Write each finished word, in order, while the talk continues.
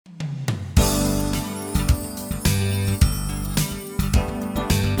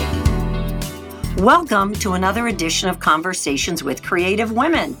Welcome to another edition of Conversations with Creative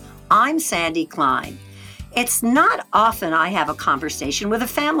Women. I'm Sandy Klein. It's not often I have a conversation with a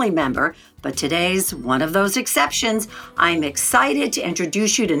family member, but today's one of those exceptions. I'm excited to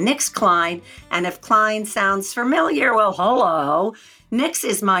introduce you to Nix Klein, and if Klein sounds familiar, well, hello. Nix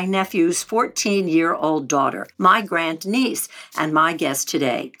is my nephew's 14-year-old daughter, my grandniece, and my guest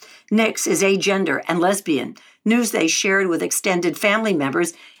today. Nix is agender and lesbian, news they shared with extended family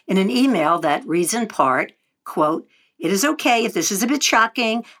members in an email that reads in part, quote, "It is okay if this is a bit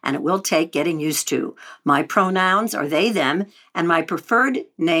shocking, and it will take getting used to. My pronouns are they, them, and my preferred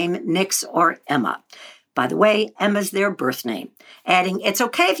name, Nix or Emma. By the way, Emma's their birth name." Adding, "It's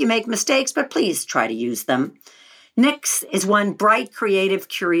okay if you make mistakes, but please try to use them." Nix is one bright, creative,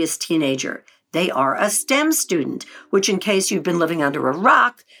 curious teenager. They are a STEM student, which, in case you've been living under a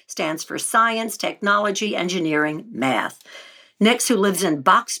rock, stands for science, technology, engineering, math. Nix, who lives in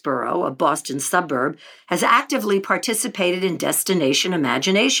Boxborough, a Boston suburb, has actively participated in Destination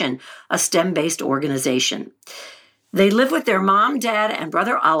Imagination, a STEM-based organization. They live with their mom, dad, and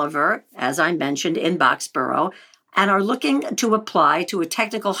brother Oliver, as I mentioned, in Boxborough, and are looking to apply to a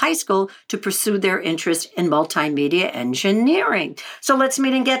technical high school to pursue their interest in multimedia engineering. So let's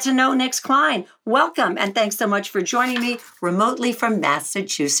meet and get to know Nix Klein. Welcome, and thanks so much for joining me remotely from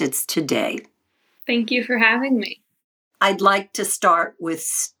Massachusetts today. Thank you for having me. I'd like to start with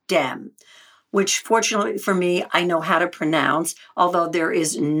STEM, which fortunately for me, I know how to pronounce, although there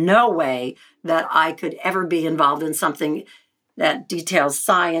is no way that I could ever be involved in something that details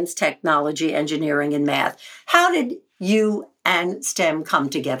science, technology, engineering, and math. How did you and STEM come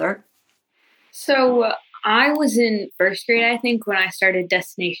together? So I was in first grade, I think, when I started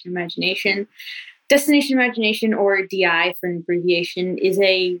Destination Imagination. Destination Imagination, or DI for an abbreviation, is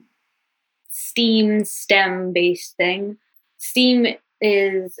a STEM-based thing. STEAM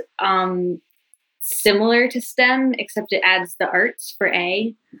is similar to STEM, except it adds the arts for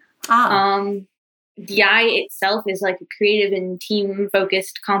A. DI itself is like a creative and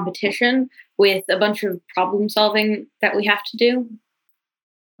team-focused competition with a bunch of problem solving that we have to do.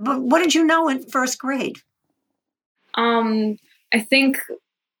 But what did you know in first grade? I think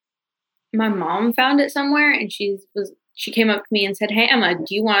my mom found it somewhere, and she came up to me and said, "Hey, Emma,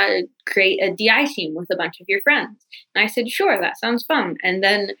 do you want to create a DI team with a bunch of your friends?" And I said, "Sure, that sounds fun." And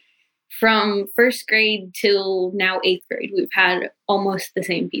then from first grade till now 8th grade, we've had almost the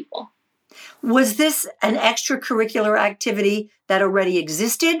same people. Was this an extracurricular activity that already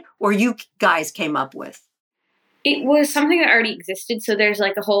existed, or you guys came up with? It was something that already existed. So there's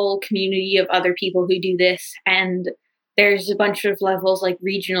like a whole community of other people who do this. And there's a bunch of levels like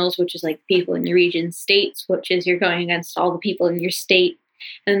regionals, which is like people in your region, states, which is you're going against all the people in your state.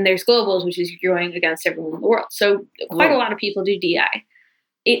 And then there's globals, which is you're going against everyone in the world. So quite a lot of people do DI.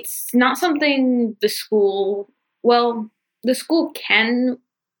 It's not something the school can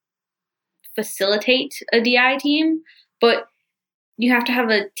facilitate a DI team, but you have to have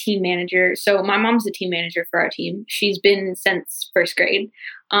a team manager. So my mom's the team manager for our team. She's been since first grade.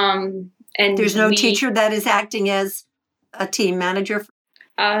 And there's no teacher that is acting as a team manager?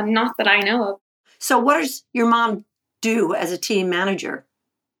 Not that I know of. So what does your mom do as a team manager?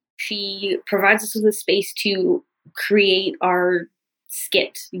 She provides us with a space to create our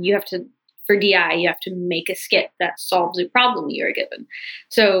skit. For DI, you have to make a skit that solves a problem you're given.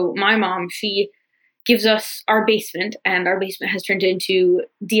 So my mom, she gives us our basement, and our basement has turned into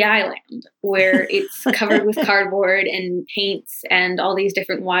DI land, where it's covered with cardboard and paints and all these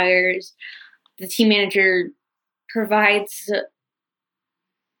different wires. The team manager provides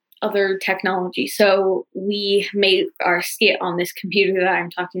other technology. So we made our skit on this computer that I'm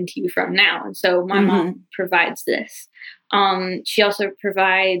talking to you from now. And so my mom provides this. She also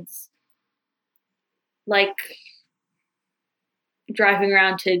provides like driving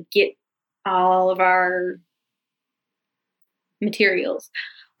around to get all of our materials.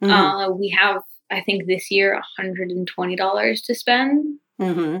 We have, I think this year, $120 to spend.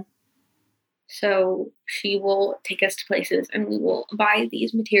 So she will take us to places and we will buy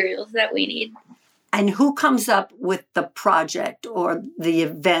these materials that we need. And who comes up with the project or the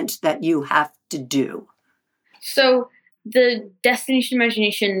event that you have to do? So the Destination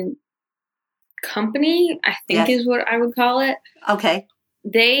Imagination company, I think is what I would call it. Okay.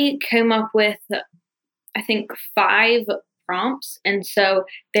 They came up with, I think, 5 prompts. And so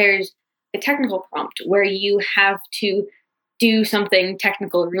there's a technical prompt where you have to do something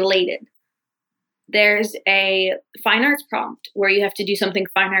technical related. There's a fine arts prompt where you have to do something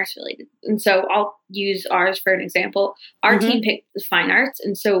fine arts related. And so I'll use ours for an example. Our team picked the fine arts.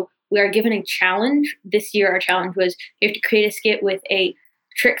 And so we are given a challenge. This year, our challenge was you have to create a skit with a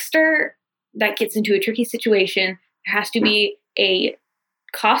trickster that gets into a tricky situation, there has to be a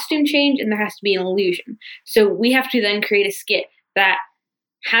costume change and there has to be an illusion. So we have to then create a skit that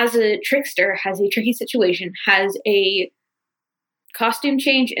has a trickster, has a tricky situation, has a costume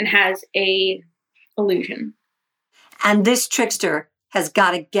change, and has a illusion. And this trickster has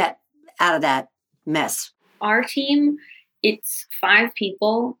got to get out of that mess. Our team, it's 5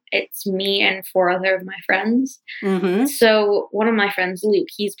 people. It's me and 4 other of my friends. Mm-hmm. So one of my friends, Luke,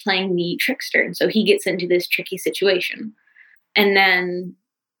 he's playing the trickster. And so he gets into this tricky situation. And then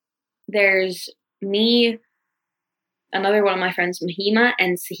there's me, another one of my friends, Mahima,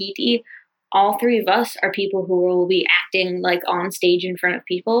 and Sahiti. All 3 of us are people who will be acting like on stage in front of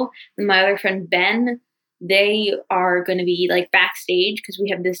people. And my other friend, Ben, they are going to be like backstage because we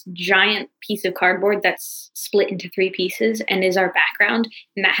have this giant piece of cardboard that's split into 3 pieces and is our background.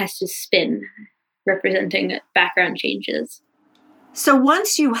 And that has to spin, representing background changes. So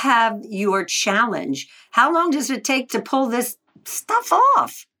once you have your challenge, how long does it take to pull this stuff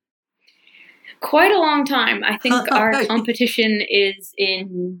off? Quite a long time. I think our competition is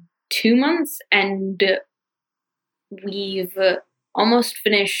in 2 months, and we've almost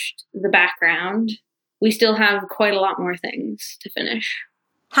finished the background. We still have quite a lot more things to finish.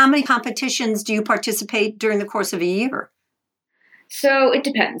 How many competitions do you participate during the course of a year? So it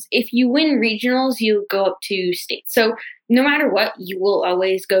depends. If you win regionals, you go up to states. So no matter what, you will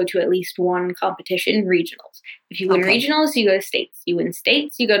always go to at least one competition, regionals. If you win regionals, you go to states. You win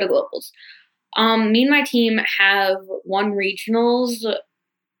states, you go to globals. Me and my team have won regionals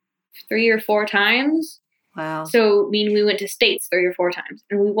 3 or 4 times. Wow. So, meaning we went to states 3 or 4 times.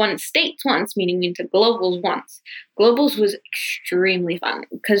 And we won states once, meaning we went to globals once. Globals was extremely fun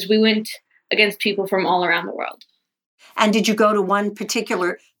because we went against people from all around the world. And did you go to one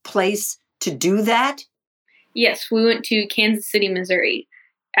particular place to do that? Yes, we went to Kansas City, Missouri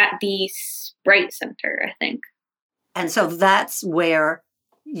at the Sprite Center, I think. And so that's where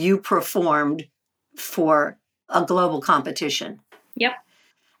you performed for a global competition. Yep.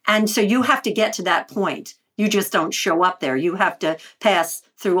 And so you have to get to that point. You just don't show up there. You have to pass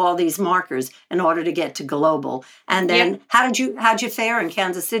through all these markers in order to get to global. And then how'd you fare in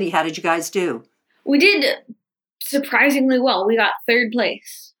Kansas City? How did you guys do? We did surprisingly well. We got 3rd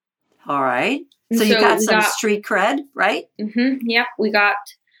place. All right. So you got some street cred, right? Mm-hmm. Yep. We got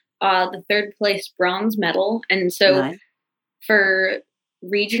the 3rd place bronze medal. And so for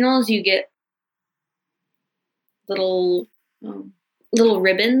regionals, you get little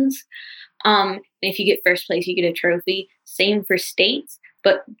ribbons. If you get 1st place, you get a trophy. Same for states,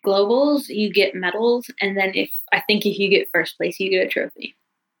 but globals, you get medals. And then if you get 1st place, you get a trophy.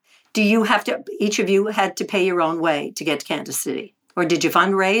 Do you have to, each of you had to pay your own way to get to Kansas City? Or did you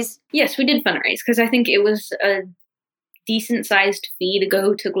fundraise? Yes, we did fundraise because I think it was a decent sized fee to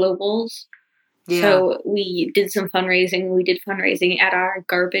go to globals. Yeah. So we did some fundraising. We did fundraising at our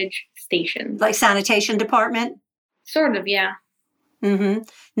garbage station. Like sanitation department? Sort of, yeah. Mm-hmm.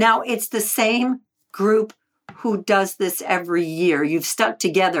 Now, it's the same group who does this every year. You've stuck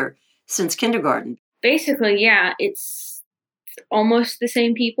together since kindergarten. Basically, yeah. It's almost the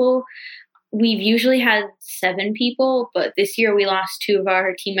same people. We've usually had 7 people, but this year we lost 2 of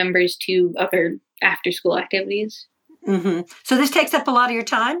our team members to other after-school activities. Mm-hmm. So this takes up a lot of your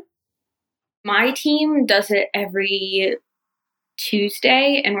time? My team does it every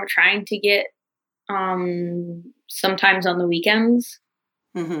Tuesday, and we're trying to get sometimes on the weekends.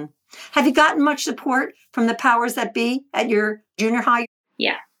 Mm-hmm. Have you gotten much support from the powers that be at your junior high?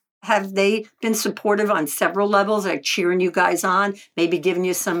 Yeah. Have they been supportive on several levels, like cheering you guys on, maybe giving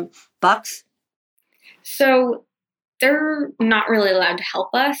you some bucks? So they're not really allowed to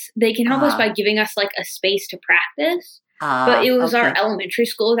help us. They can help us by giving us like a space to practice. But it was our elementary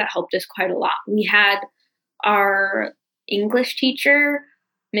school that helped us quite a lot. We had our English teacher,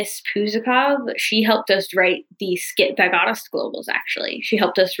 Miss Puzikov. She helped us write the skit that got us to globals, actually. She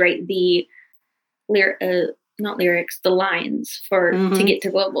helped us write the the lines to get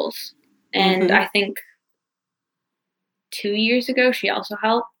to globals. And I think 2 years ago, she also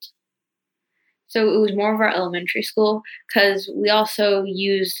helped. So it was more of our elementary school because we also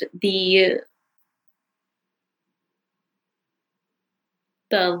used the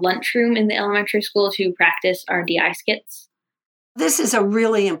lunchroom in the elementary school to practice our DI skits. This is a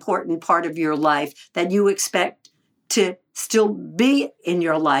really important part of your life that you expect to still be in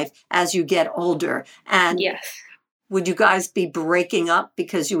your life as you get older. And yes. Would you guys be breaking up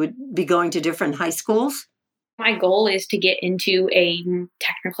because you would be going to different high schools? My goal is to get into a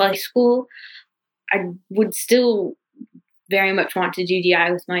technical high school. I would still very much want to do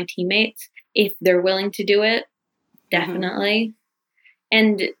DI with my teammates if they're willing to do it. Definitely.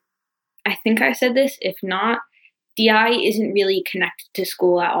 And I think I said this. If not, DI isn't really connected to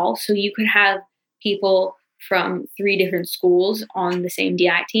school at all. So you could have people from 3 different schools on the same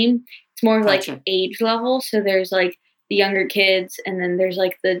DI team. It's more like Gotcha. age level. So there's like the younger kids, and then there's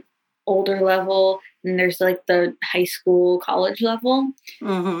like the older level, and there's like the high school, college level.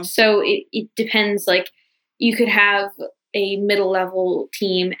 Mm-hmm. So it depends. Like you could have a middle level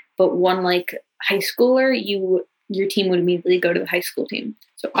team, but one like high schooler, your team would immediately go to the high school team.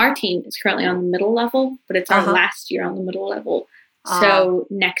 So our team is currently on the middle level, but it's our last year on the middle level. So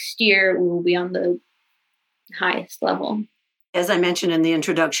next year we will be on the highest level. As I mentioned in the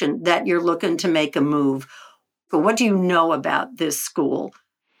introduction, that you're looking to make a move. But what do you know about this school?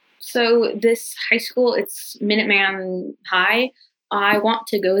 So this high school, it's Minuteman High. I want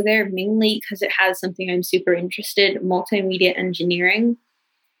to go there mainly because it has something I'm super interested in, multimedia engineering.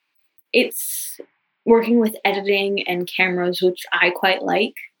 It's working with editing and cameras, which I quite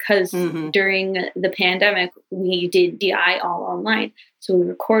like because during the pandemic, we did DI all online. So we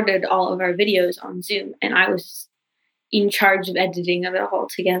recorded all of our videos on Zoom, and I was in charge of editing of it all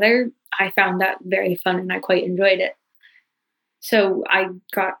together. I found that very fun and I quite enjoyed it. So I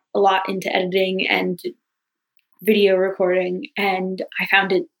got a lot into editing and video recording, and I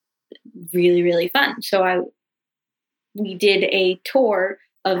found it really, really fun. So we did a tour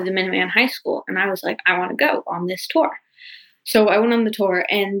of the Minuteman High School, and I was like, I want to go on this tour. So I went on the tour,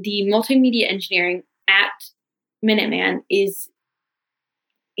 and the multimedia engineering at Minuteman is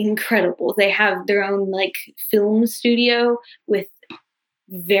incredible. They have their own like film studio with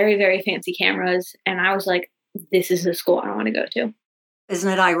very, very fancy cameras, and I was like, this is the school I want to go to.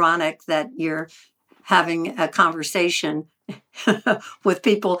 Isn't it ironic that you're having a conversation with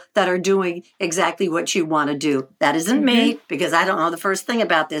people that are doing exactly what you want to do? That isn't me, because I don't know the first thing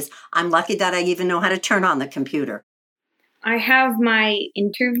about this. I'm lucky that I even know how to turn on the computer. I have my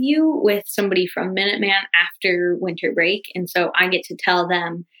interview with somebody from Minuteman after winter break, and so I get to tell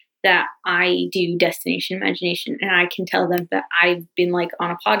them that I do Destination Imagination, and I can tell them that I've been like on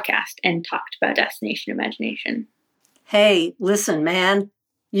a podcast and talked about Destination Imagination. Hey, listen, man,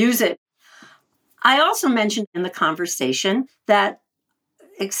 use it. I also mentioned in the conversation that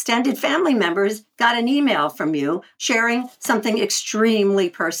extended family members got an email from you sharing something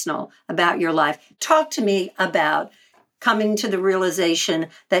extremely personal about your life. Talk to me about coming to the realization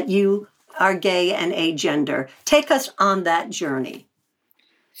that you are gay and agender. Take us on that journey.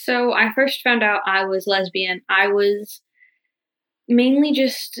 So I first found out I was lesbian. I was mainly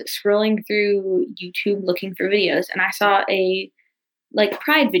just scrolling through YouTube looking for videos, and I saw a like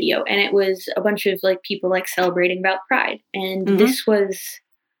Pride video, and it was a bunch of like people like celebrating about Pride. And this was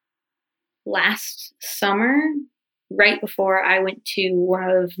last summer, right before I went to one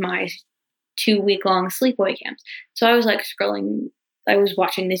of my 2-week-long sleepaway camps. So I was like scrolling, I was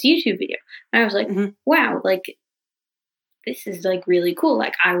watching this YouTube video, and I was like, wow, like this is like really cool.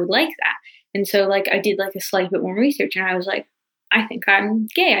 Like I would like that. And so like I did like a slight bit more research, and I was like, I think I'm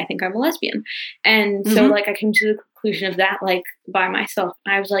gay. I think I'm a lesbian. And so like I came to the conclusion of that like by myself.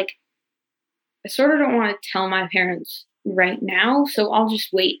 And I was like, I sort of don't want to tell my parents right now, so I'll just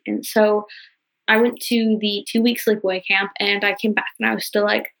wait. And so I went to the 2-week sleepaway camp, and I came back, and I was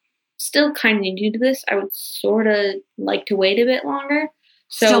still kind of new to this. I would sort of like to wait a bit longer.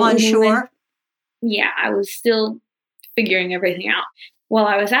 So still unsure? Yeah, I was still figuring everything out. While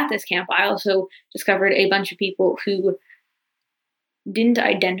I was at this camp, I also discovered a bunch of people who didn't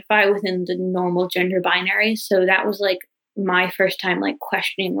identify within the normal gender binary. So that was like my first time like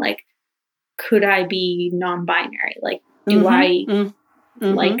questioning, like, could I be non-binary? Like, do I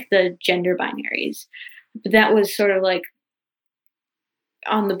like the gender binaries? But that was sort of like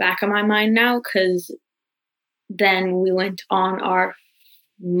on the back of my mind now, because then we went on our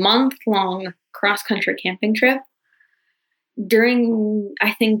month-long cross-country camping trip. During,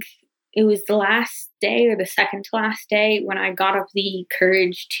 I think it was the last day or the second to last day, when I got up the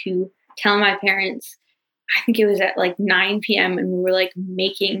courage to tell my parents. I think it was at like 9 p.m. and we were like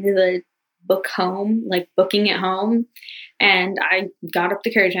making the book home, like booking it home. And I got up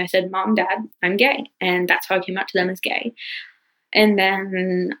the courage and I said, Mom, Dad, I'm gay. And that's how I came out to them as gay. And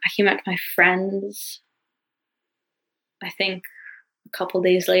then I came out to my friends, I think a couple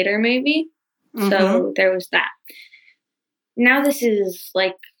days later, maybe. So there was that. Now this is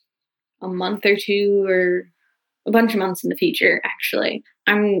like a month or two or a bunch of months in the future, actually.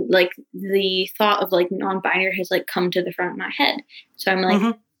 I'm like, the thought of like non-binary has like come to the front of my head. So I'm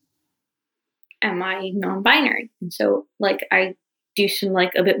like, am I non-binary? And so like I do some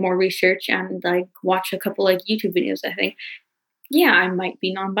like a bit more research and like watch a couple like YouTube videos. I think, yeah, I might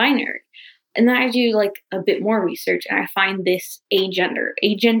be non-binary. And then I do like a bit more research and I find this agender.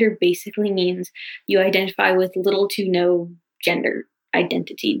 Agender basically means you identify with little to no gender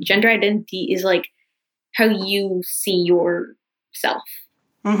identity. Gender identity is like how you see yourself.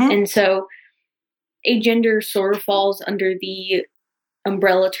 Mm-hmm. And so agender sort of falls under the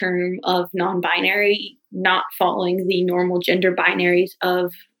umbrella term of non-binary, not following the normal gender binaries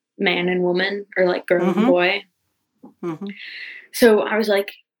of man and woman or like girl and boy. Mm-hmm. So I was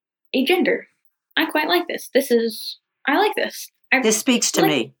like, agender. I quite like this. I like this. This speaks to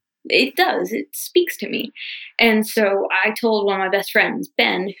me. It does. It speaks to me. And so I told one of my best friends,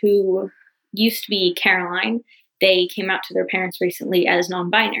 Ben, who used to be Caroline. They came out to their parents recently as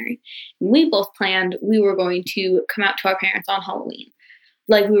non-binary. And we both planned we were going to come out to our parents on Halloween.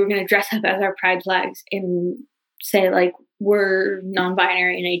 Like we were going to dress up as our pride flags and say like, we're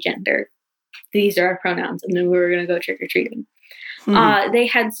non-binary and agender. These are our pronouns. And then we were going to go trick-or-treating. Mm-hmm. They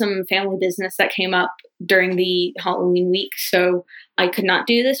had some family business that came up during the Halloween week, so I could not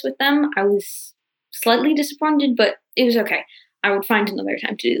do this with them. I was slightly disappointed, but it was okay. I would find another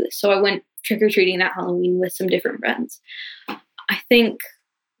time to do this. So I went trick-or-treating that Halloween with some different friends. I think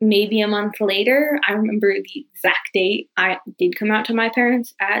maybe a month later, I remember the exact date I did come out to my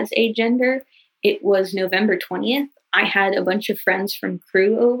parents as agender. It was November 20th. I had a bunch of friends from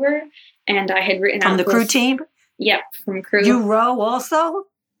Crew over, and I had written out... From the Crew team? Yep, from Crew. You row also?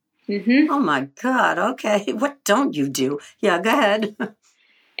 Mm-hmm. Oh, my God. Okay. What don't you do? Yeah, go ahead.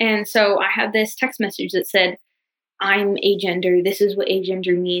 And so I had this text message that said, I'm agender. This is what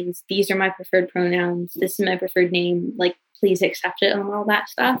agender means. These are my preferred pronouns. This is my preferred name. Like, please accept it and all that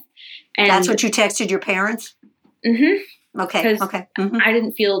stuff. And that's what you texted your parents? Mm-hmm. Okay. Okay. Mm-hmm. I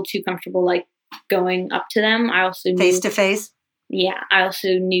didn't feel too comfortable, like, going up to them. I also knew... Face-to-face? Yeah. I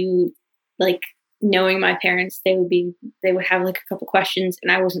also knew, like... knowing my parents, they would have like a couple questions,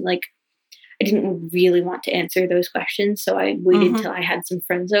 and I wasn't like, I didn't really want to answer those questions. So I waited till I had some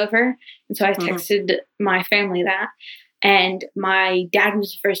friends over. And so I texted my family that, and my dad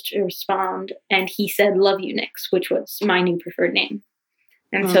was the first to respond, and he said, "Love you, Nix," which was my new preferred name.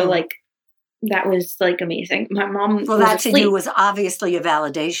 And so like, that was like amazing. My mom well, was that asleep. to you was obviously a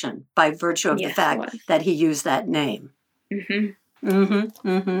validation by virtue of the fact that he used that name. Mm-hmm. Mm-hmm.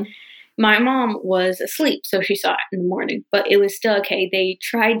 Mm-hmm. My mom was asleep, so she saw it in the morning, but it was still okay. They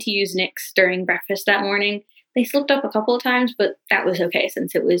tried to use Nix during breakfast that morning. They slipped up a couple of times, but that was okay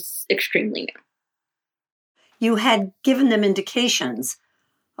since it was extremely new. You had given them indications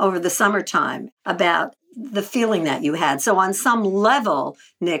over the summertime about the feeling that you had. So on some level,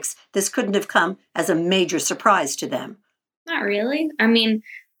 Nix, this couldn't have come as a major surprise to them. Not really. I mean,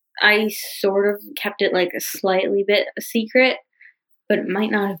 I sort of kept it like a slightly bit a secret, but it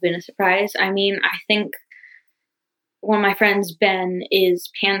might not have been a surprise. I mean, I think one of my friends, Ben, is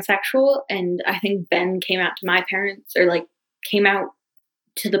pansexual, and I think Ben came out to my parents, or like came out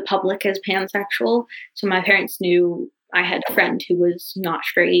to the public as pansexual. So my parents knew I had a friend who was not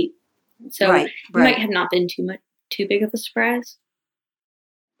straight. So it might have not been too big of a surprise.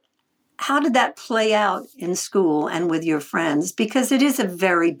 How did that play out in school and with your friends? Because it is a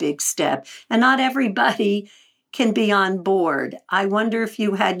very big step, and not everybody can be on board. I wonder if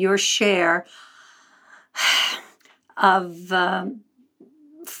you had your share of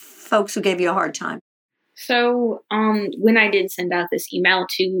folks who gave you a hard time. So when I did send out this email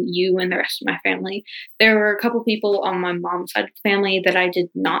to you and the rest of my family, there were a couple people on my mom's side of the family that I did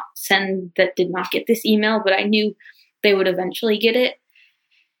not send, that did not get this email, but I knew they would eventually get it.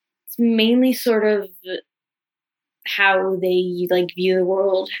 It's mainly sort of how they like view the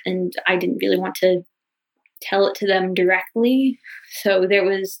world, and I didn't really want to tell it to them directly. So there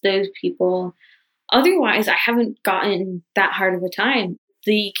was those people. Otherwise, I haven't gotten that hard of a time.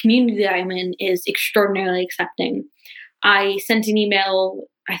 The community that I'm in is extraordinarily accepting. I sent an email,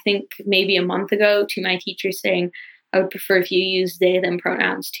 I think maybe a month ago, to my teacher saying I would prefer if you use they, them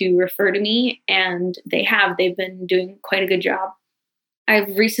pronouns to refer to me. And they've been doing quite a good job.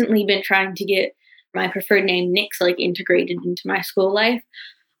 I've recently been trying to get my preferred name, Nix, like integrated into my school life.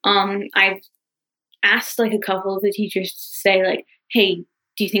 I've asked like a couple of the teachers to say like, hey,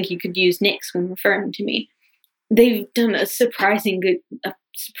 do you think you could use Nix when referring to me? They've done a surprisingly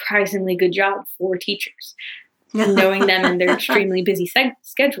good job for teachers. Knowing them and their extremely busy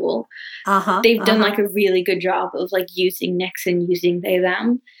schedule, they've done like a really good job of like using Nix and using they,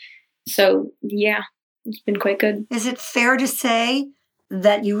 them. So yeah, it's been quite good. Is it fair to say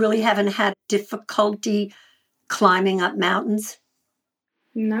that you really haven't had difficulty climbing up mountains?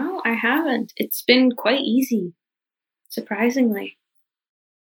 No, I haven't. It's been quite easy, surprisingly.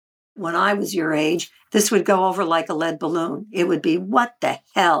 When I was your age, this would go over like a lead balloon. It would be, what the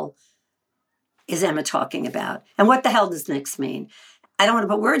hell? is Emma talking about? And what the hell does Nix mean? I don't want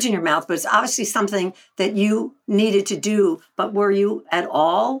to put words in your mouth, but it's obviously something that you needed to do. But were you at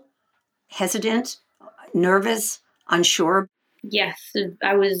all hesitant, nervous, unsure? Yes,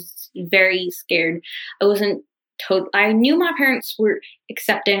 I was very scared. I wasn't I knew my parents were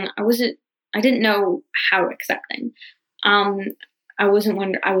accepting. I didn't know how accepting. Um, I was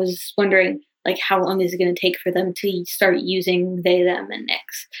wondering, like, how long is it going to take for them to start using they, them, and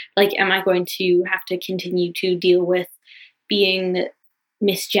Nix? Like, am I going to have to continue to deal with being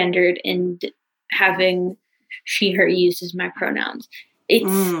misgendered and having she, her used as my pronouns?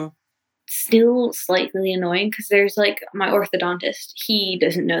 It's still slightly annoying because there's like my orthodontist. He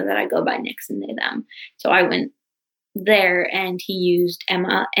doesn't know that I go by Nix and they, them. So I went there and he used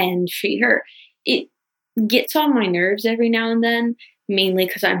Emma and she, her. It gets on my nerves every now and then, mainly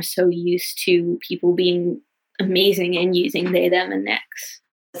because I'm so used to people being amazing and using they, them, and Nix.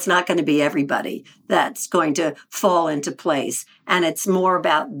 It's not going to be everybody that's going to fall into place. And it's more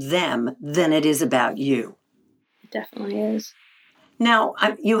about them than it is about you. It definitely is. Now,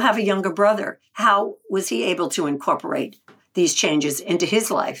 you have a younger brother. How was he able to incorporate these changes into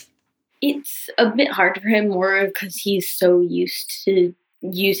his life? It's a bit hard for him, more because he's so used to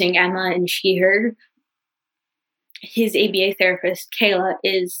using Emma and she, her. His ABA therapist, Kayla,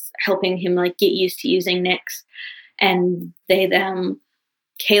 is helping him like get used to using Nix and they, them.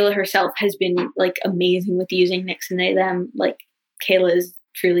 Kayla herself has been like amazing with using Nix and they, them. Like Kayla is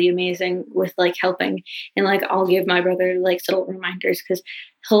truly amazing with like helping, and like I'll give my brother like little reminders because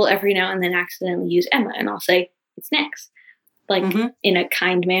he'll every now and then accidentally use Emma and I'll say it's Nix, like in a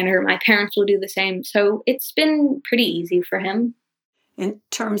kind manner. My parents will do the same, so it's been pretty easy for him. In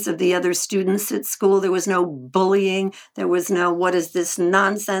terms of the other students at school, there was no bullying, there was no what is this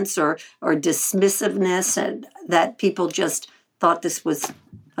nonsense or dismissiveness, and that people just thought this was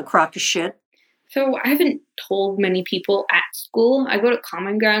a crock of shit. So I haven't told many people at school. I go to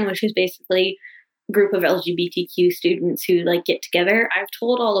Common Ground, which is basically a group of LGBTQ students who like get together. I've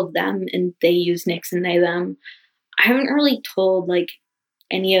told all of them and they use Nix and they, them. I haven't really told like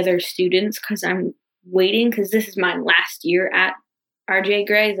any other students because I'm waiting, because this is my last year at RJ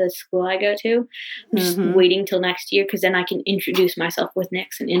Gray, the school I go to. I'm just waiting till next year because then I can introduce myself with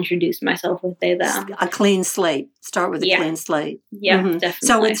Nix and introduce myself with they, them. A clean slate. Start with a clean slate. Yeah, definitely.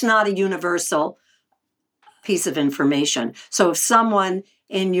 So it's not a universal piece of information. So if someone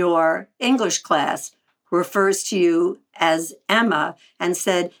in your English class refers to you as Emma and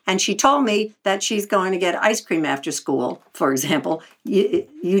said, and she told me that she's going to get ice cream after school, for example,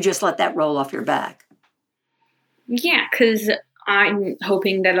 you just let that roll off your back. Yeah, because I'm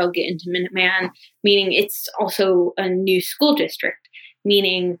hoping that I'll get into Minuteman, meaning it's also a new school district,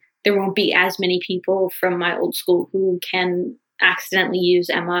 meaning there won't be as many people from my old school who can accidentally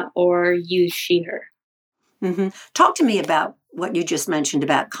use Emma or use she, her. Talk to me about what you just mentioned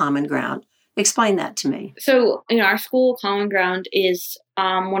about Common Ground. Explain that to me. So in our school, Common Ground is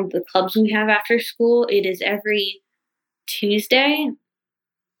one of the clubs we have after school. It is every Tuesday.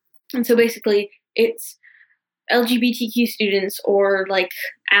 And so basically it's LGBTQ students or like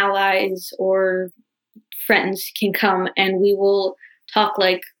allies or friends can come and we will talk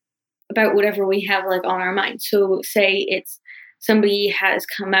like about whatever we have like on our mind. So say it's somebody has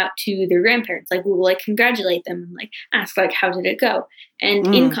come out to their grandparents, like we will like congratulate them and like ask like how did it go.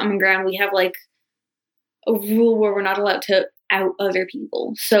 And in Common Ground we have like a rule where we're not allowed to out other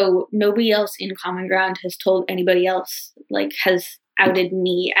people. So nobody else in Common Ground has told anybody else, like has outed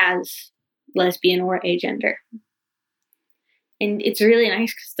me as lesbian or agender. And it's really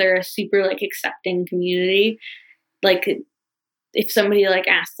nice because they're a super like accepting community. Like if somebody like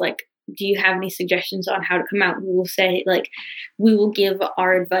asks like, do you have any suggestions on how to come out? We will say like, we will give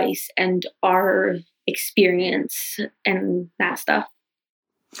our advice and our experience and that stuff.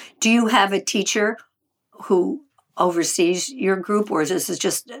 Do you have a teacher who oversees your group, or is this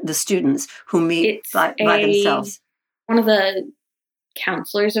just the students who meet by themselves? One of the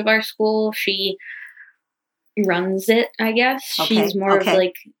counselors of our school, she runs it, I guess. Okay. She's more of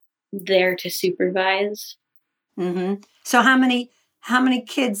like there to supervise. So how many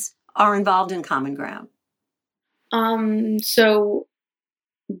kids are involved in Common Ground? So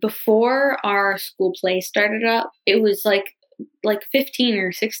before our school play started up, it was like 15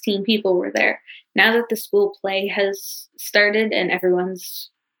 or 16 people were there. Now that the school play has started and everyone's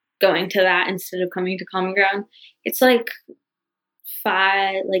going to that instead of coming to Common Ground, it's like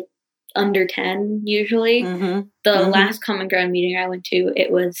 5, like under 10 usually. The last Common Ground meeting I went to,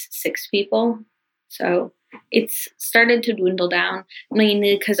 it was 6 people. So it's started to dwindle down,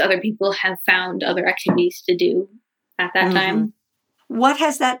 mainly because other people have found other activities to do at that time. What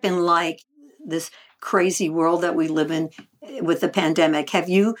has that been like, this crazy world that we live in with the pandemic. Have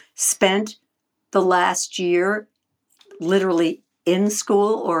you spent the last year literally in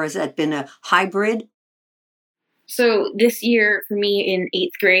school, or has that been a hybrid? So this year for me in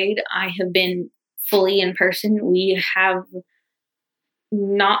 8th grade, I have been fully in person. We have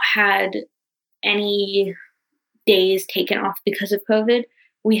not had any days taken off because of COVID.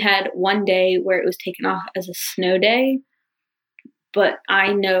 We had one day where it was taken off as a snow day, but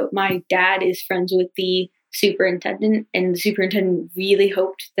I know my dad is friends with the superintendent, and the superintendent really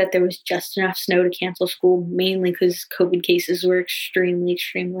hoped that there was just enough snow to cancel school, mainly because COVID cases were extremely,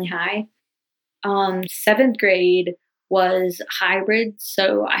 extremely high. 7th grade was hybrid,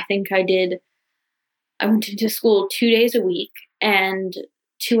 so I think I went into school 2 days a week, and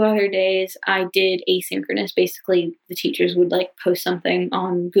 2 other days I did asynchronous. Basically, the teachers would like post something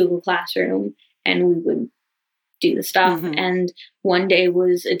on Google Classroom and we would do the stuff. Mm-hmm. And one day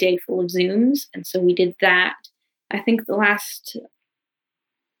was a day full of Zooms. And so we did that. I think the last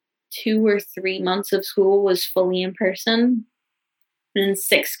 2 or 3 months of school was fully in person. And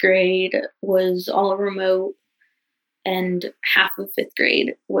 6th grade was all remote. And half of 5th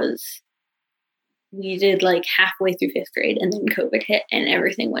grade we did like halfway through 5th grade, and then COVID hit and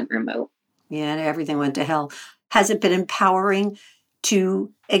everything went remote. Yeah, and everything went to hell. Has it been empowering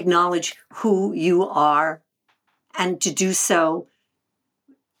to acknowledge who you are and to do so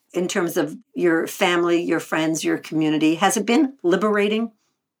in terms of your family, your friends, your community? Has it been liberating?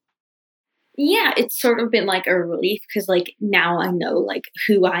 Yeah, it's sort of been like a relief because like now I know like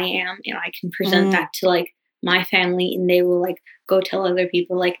who I am and I can present that to like my family, and they will like go tell other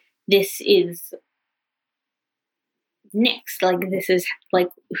people like this is Nyx, like this is like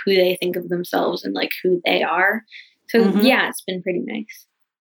who they think of themselves and like who they are. So yeah, it's been pretty nice.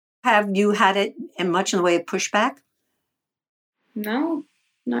 Have you had it in much in the way of pushback? No,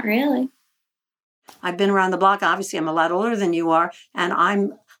 not really. I've been around the block. Obviously, I'm a lot older than you are, and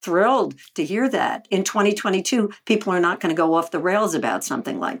I'm thrilled to hear that. In 2022, people are not going to go off the rails about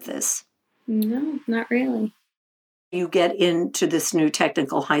something like this. No, not really. You get into this new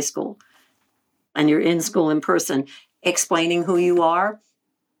technical high school, and you're in school in person, explaining who you are.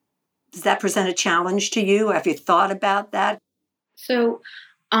 Does that present a challenge to you? Have you thought about that? So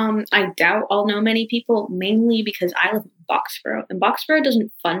I doubt I'll know many people, mainly because I live in Boxborough, and Boxborough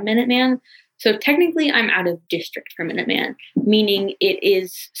doesn't fund Minuteman. So technically I'm out of district for Minuteman, meaning it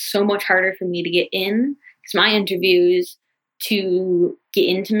is so much harder for me to get in, because my interviews to get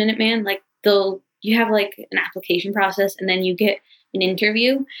into Minuteman, like you have like an application process and then you get an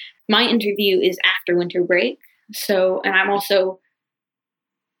interview. My interview is after winter break. So, and I'm also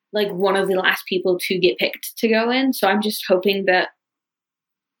like one of the last people to get picked to go in. So I'm just hoping that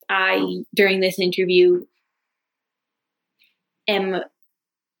during this interview, am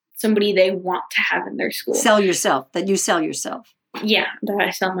somebody they want to have in their school. Sell yourself, that you sell yourself. Yeah, that I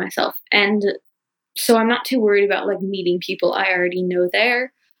sell myself. And so I'm not too worried about like meeting people I already know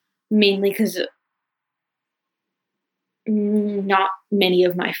there, mainly because not many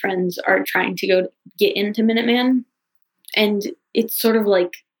of my friends are trying to get into Minuteman. And it's sort of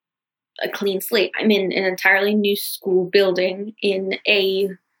like a clean slate. I'm in an entirely new school building in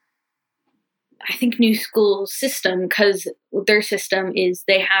I think new school system, because their system is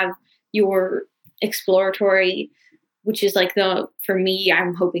they have your exploratory, which is like for me,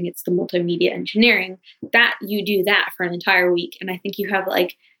 I'm hoping it's the multimedia engineering, that you do that for an entire week. And I think you have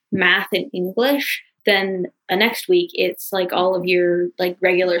like math and English. Then the next week, it's like all of your like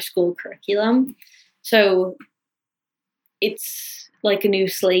regular school curriculum. So it's like a new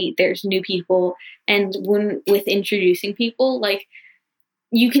slate. There's new people. And with introducing people, like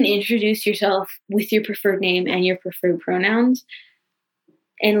you can introduce yourself with your preferred name and your preferred pronouns.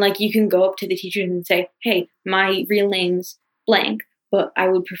 And like you can go up to the teachers and say, hey, my real name's blank, but I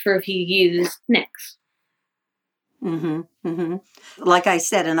would prefer if you use Nyx. Mm-hmm, mm-hmm. Like I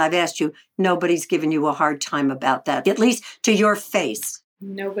said, and I've asked you, nobody's given you a hard time about that, at least to your face.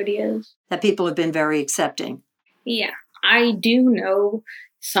 Nobody is. That people have been very accepting. Yeah. I do know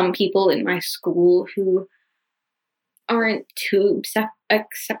some people in my school who aren't too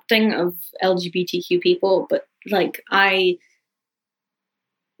accepting of LGBTQ people, but like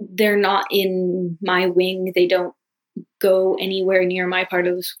they're not in my wing. They don't go anywhere near my part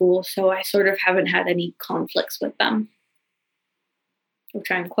of the school. So I sort of haven't had any conflicts with them,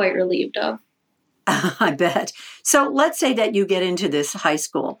 which I'm quite relieved of. I bet. So let's say that you get into this high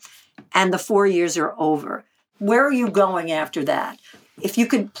school and the 4 years are over. Where are you going after that? If you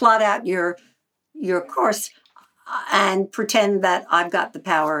could plot out your course and pretend that I've got the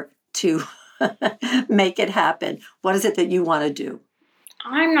power to make it happen, what is it that you want to do?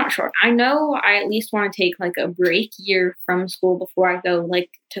 I'm not sure. I know I at least want to take like a break year from school before I go like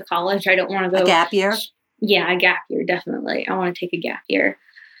to college. I don't want to go A gap year? Yeah, a gap year, definitely. I want to take a gap year.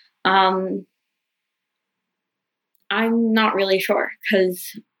 I'm not really sure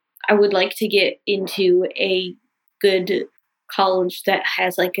because I would like to get into a good college that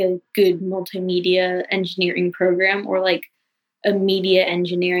has like a good multimedia engineering program or like a media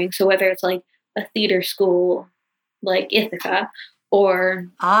engineering. So whether it's like a theater school like Ithaca or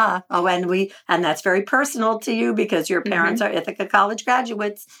and that's very personal to you because your parents are Ithaca College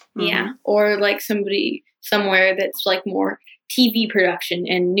graduates. Yeah, or like somewhere that's like more TV production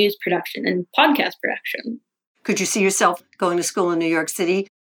and news production and podcast production. Could you see yourself going to school in New York City?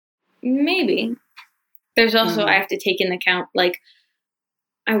 Maybe. There's also, I have to take into account, like,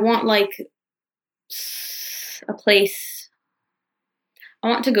 I want like a place, I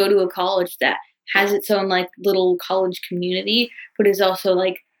want to go to a college that has its own like little college community, but is also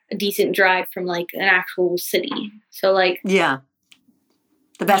like a decent drive from like an actual city. So like, yeah,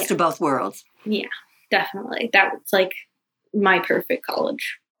 the best of both worlds. Yeah, definitely. That's like my perfect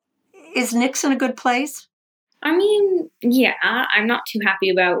college. Is Nixon a good place? I mean, yeah, I'm not too happy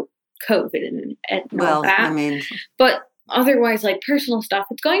about COVID and all that. But otherwise, like personal stuff,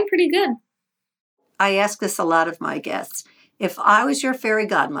 it's going pretty good. I ask this a lot of my guests. If I was your fairy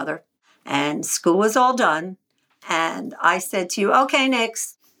godmother and school was all done and I said to you, okay,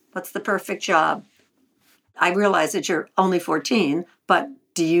 Nix, what's the perfect job? I realize that you're only 14, but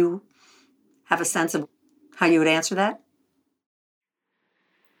do you have a sense of how you would answer that?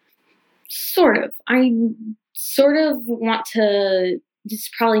 Sort of. I sort of want to, it's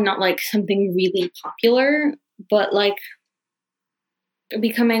probably not like something really popular, but like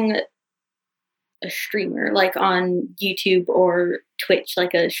becoming a streamer, like on YouTube or Twitch,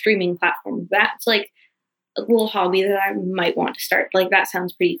 like a streaming platform. That's like a little hobby that I might want to start. Like that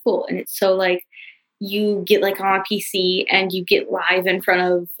sounds pretty cool. And it's so like you get like on a PC and you get live in front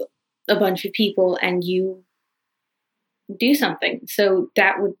of a bunch of people and you do something. So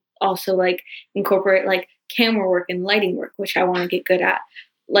that would also like incorporate like camera work and lighting work, which I want to get good at.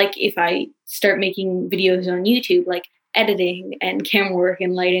 Like if I start making videos on YouTube, like editing and camera work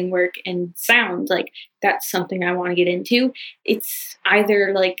and lighting work and sound, like that's something I want to get into. It's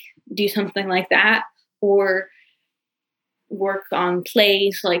either like do something like that or work on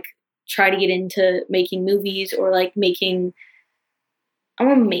plays, like try to get into making movies or like I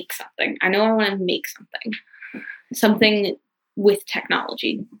want to make something. I know I want to make something with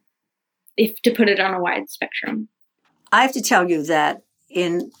technology, if to put it on a wide spectrum. I have to tell you that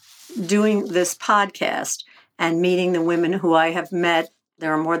in doing this podcast and meeting the women who I have met,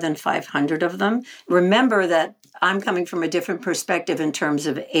 there are more than 500 of them. Remember that I'm coming from a different perspective in terms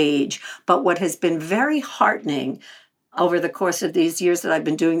of age, but what has been very heartening over the course of these years that I've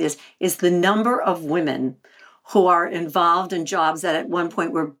been doing this is the number of women who are involved in jobs that at one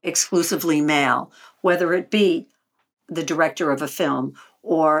point were exclusively male, whether it be the director of a film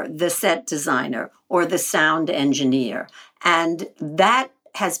or the set designer or the sound engineer. And that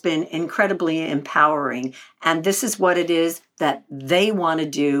has been incredibly empowering. And this is what it is that they want to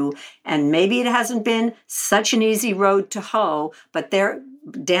do. And maybe it hasn't been such an easy road to hoe, but they're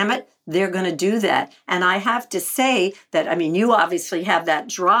going to do that. And I have to say that, I mean, you obviously have that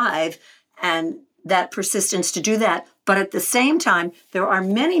drive and that persistence to do that. But at the same time, there are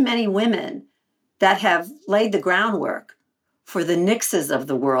many, many women that have laid the groundwork for the Nixes of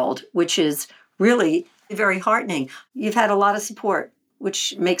the world, which is really very heartening. You've had a lot of support,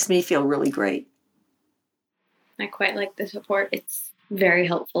 which makes me feel really great. I quite like the support. It's very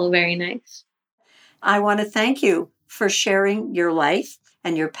helpful, very nice. I want to thank you for sharing your life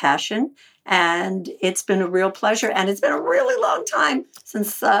and your passion. And it's been a real pleasure. And it's been a really long time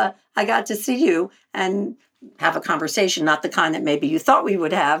since I got to see you and have a conversation, not the kind that maybe you thought we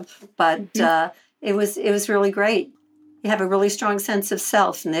would have, but it was really great. You have a really strong sense of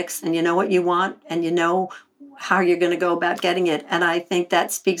self, Nix, and you know what you want, and you know how you're going to go about getting it. And I think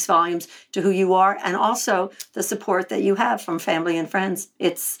that speaks volumes to who you are and also the support that you have from family and friends.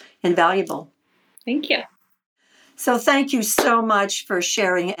 It's invaluable. Thank you. So thank you so much for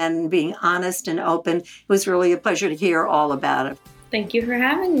sharing and being honest and open. It was really a pleasure to hear all about it. Thank you for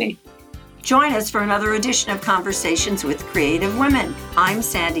having me. Join us for another edition of Conversations with Creative Women. I'm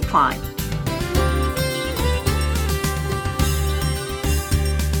Sandy Klein.